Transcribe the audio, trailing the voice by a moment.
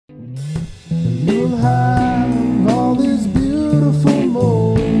will have all these beautiful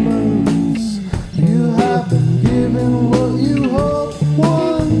moments. You have been given what you hope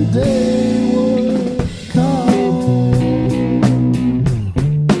one day would come.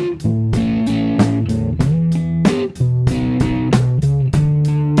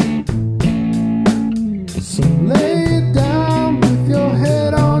 So lay down with your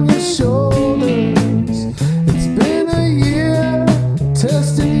head on your shoulders. It's been a year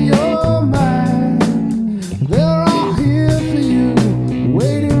testing your mind. They're all here for you,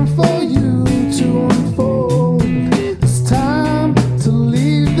 waiting for you to unfold. It's time to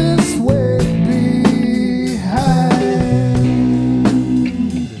leave this weight behind.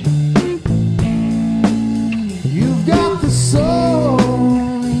 You've got the soul,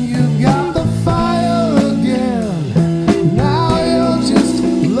 you've got the fire again. Now you're just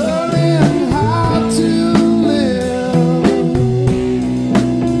learning how to live.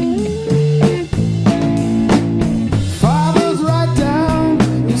 Fathers, write down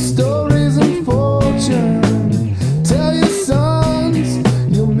your stories and fortune. Tell your sons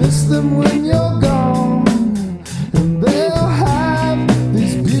you'll miss them when you're gone, and they'll have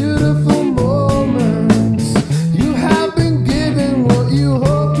these beautiful moments. You have been given what you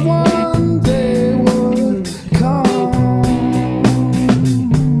hoped one day would come.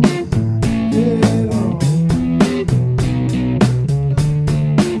 Yeah.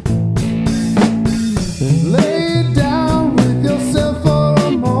 And lay down with yourself for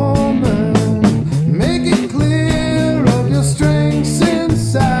a moment. Make it clear of your strengths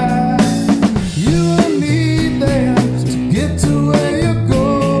inside. You will need them to get to where you're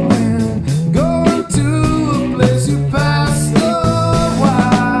going. Going to a place you passed a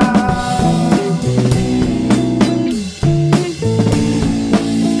while.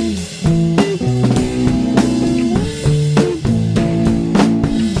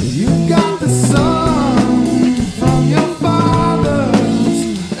 You've got the sun from your fathers,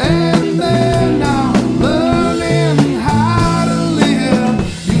 and they're now learning how to live.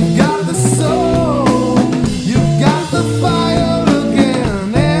 You've got the soul, you've got the fire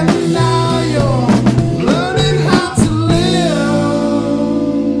again, and now you're learning how to live.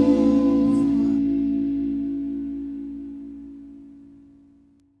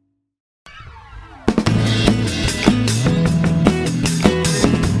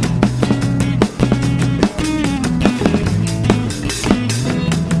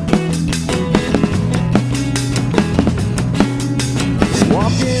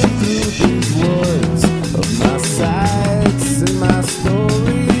 Walking through these woods of my sights and my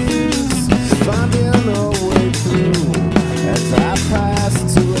stories, finding a way through as I pass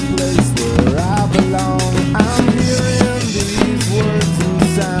to a place where I belong. I'm hearing these words and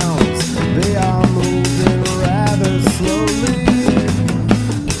sounds, they are moving rather slowly.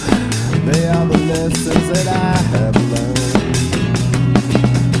 They are the lessons that I have learned.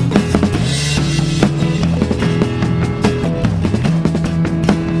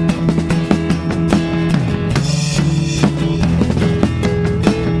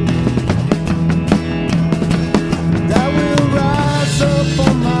 I will rise up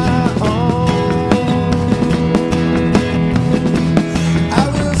on my own. I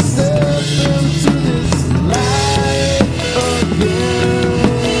will step into this light again.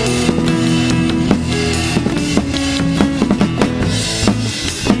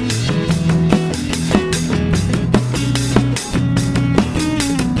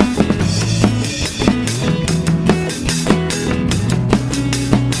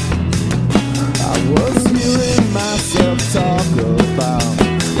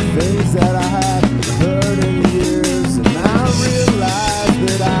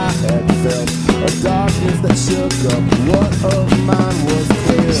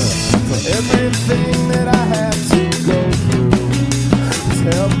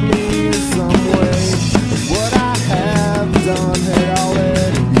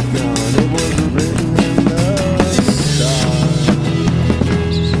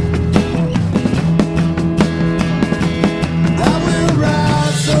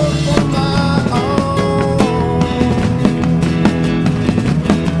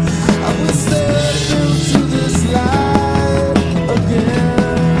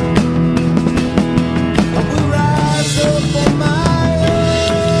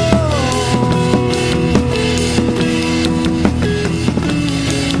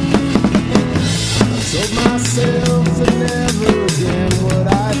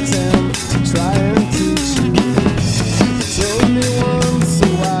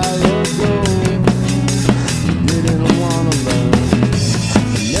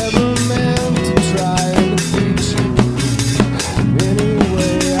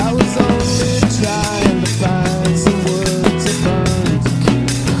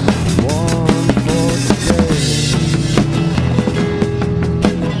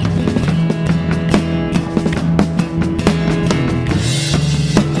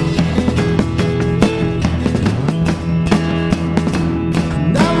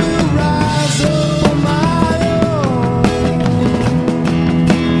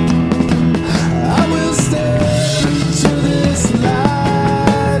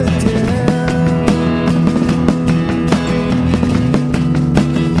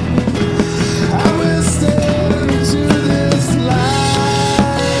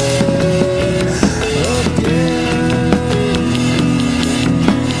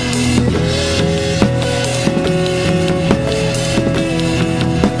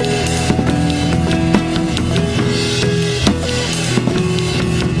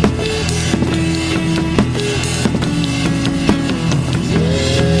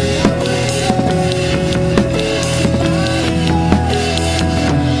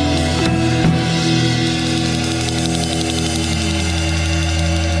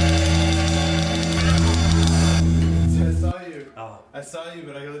 I saw you,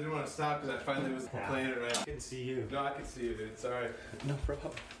 but I really didn't want to stop because I finally was playing it right. I can see you. No, I can see you, dude. Sorry. No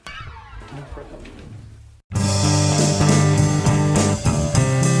problem. No problem.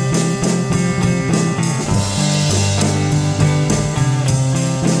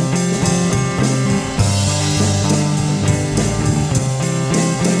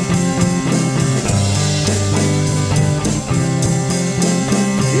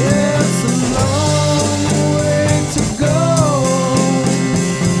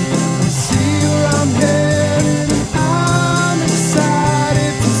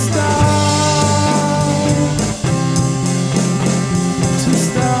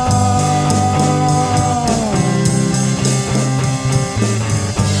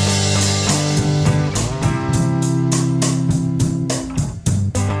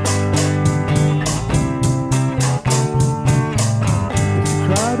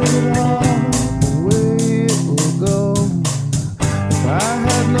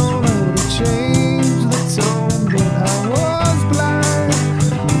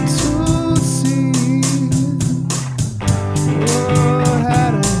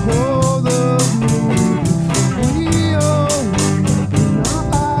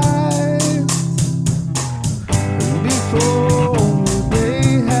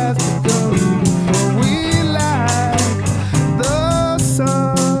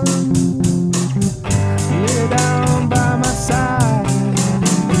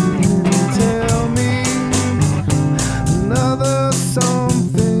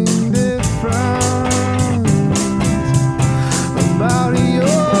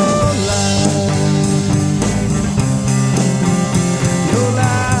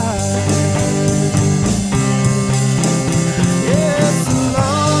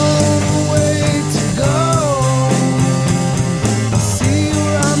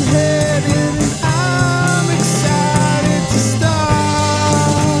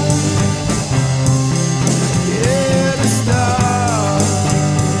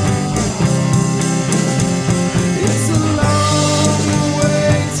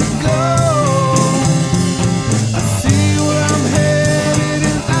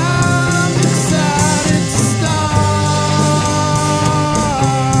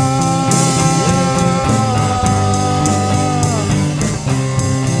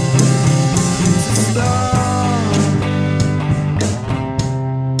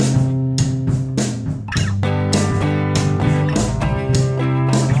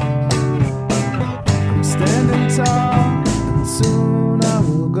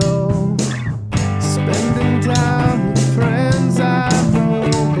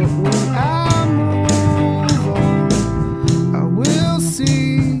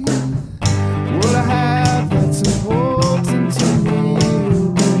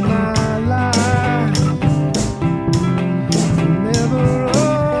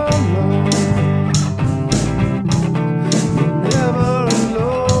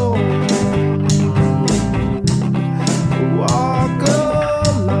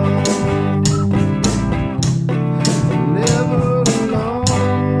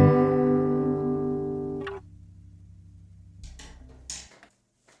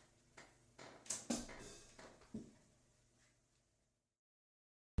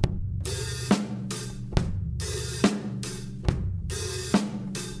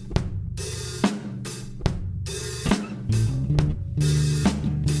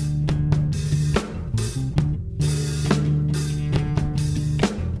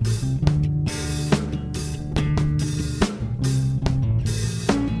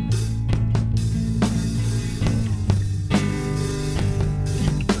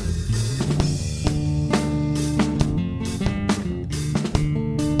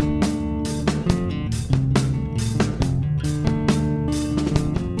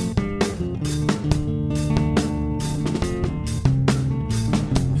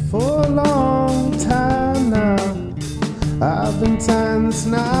 I've been tying this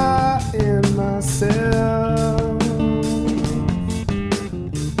knot in myself.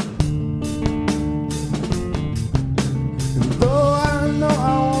 And though I know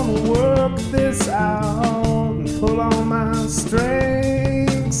I wanna work this out and pull on my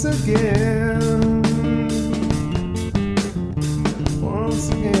strengths again, once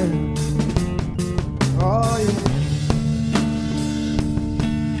again.